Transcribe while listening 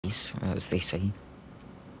ways, as they say.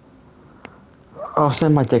 I'll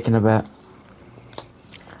send my dick in a bit.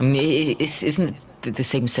 I mean, isn't it the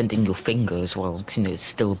same sending your finger as well? 'Cause, you know, it's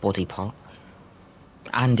still a body part,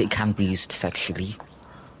 and it can be used sexually.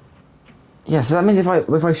 Yeah, so that means if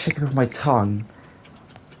I shake it with my tongue.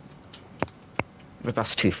 But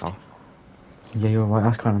that's too far. Yeah, you're right.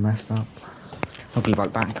 That's kind of messed up. I'll be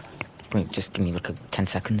right back. Wait, just give me like 10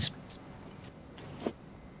 seconds.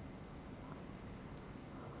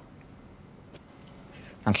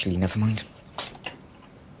 Actually, never mind.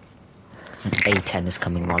 A10 is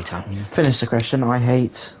coming right at me. Finish the question. I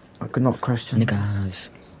hate. I could not question. Niggas.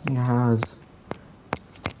 Yes.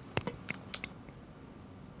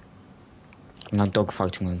 I'm now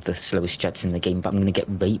dogfighting one of the slowest jets in the game, but I'm gonna get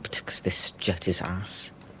raped because this jet is ass.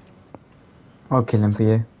 I'll kill him for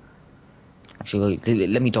you. Actually, wait,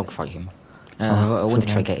 let me dogfight him. Oh, I want to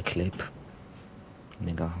try okay. get a clip.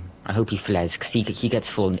 Nigga. I hope he flares, because he gets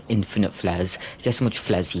full infinite flares. Guess how much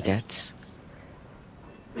flares he gets?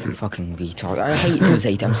 Fucking retard. I hate those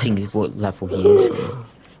 8. I'm seeing what level he is.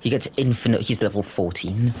 He gets infinite. He's level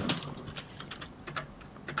 14.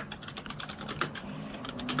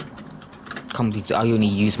 Can't believe I only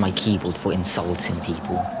use my keyboard for insulting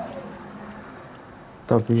people.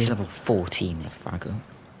 He's W. level 14, you faggot.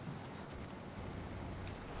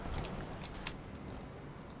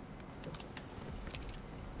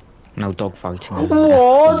 No dogfighting.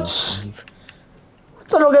 What?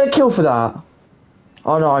 Did I not get a kill for that?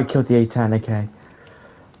 Oh no, I killed the A10, okay.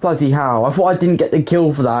 Bloody hell, I thought I didn't get the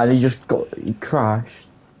kill for that and he crashed.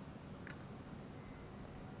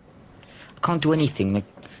 I can't do anything. Like,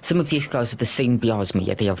 some of these guys are the same BR as me,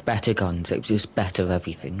 yet they have better guns. It's just better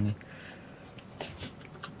everything.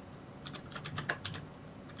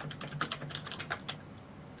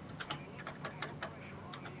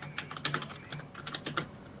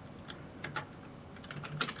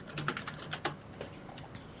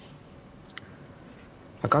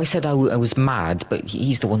 A guy said I was mad, but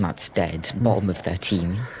he's the one that's dead, bottom of their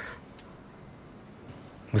team.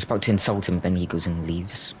 I was about to insult him, then he goes and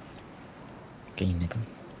leaves. Gay nigga.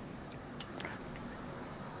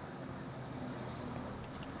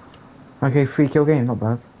 Okay, 3-kill game, not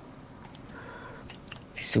bad.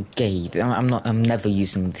 He's so gay. I'm never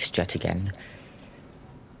using this jet again.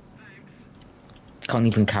 Can't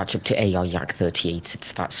even catch up to AR Yak 38.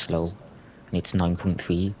 It's that slow. And it's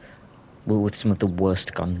 9.3. We're with some of the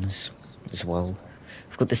worst guns as well.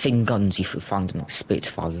 We've got the same guns you found in like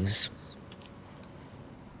Spitfires.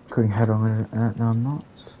 Going head on it. No, I'm not.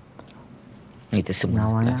 Wait, there's someone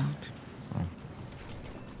Now I left. am.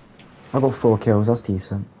 I got 4 kills, that's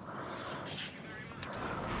decent.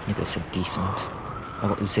 Yeah, that's a decent. I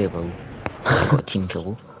got 0. I got a team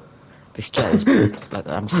kill. This jet is like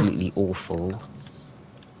absolutely awful.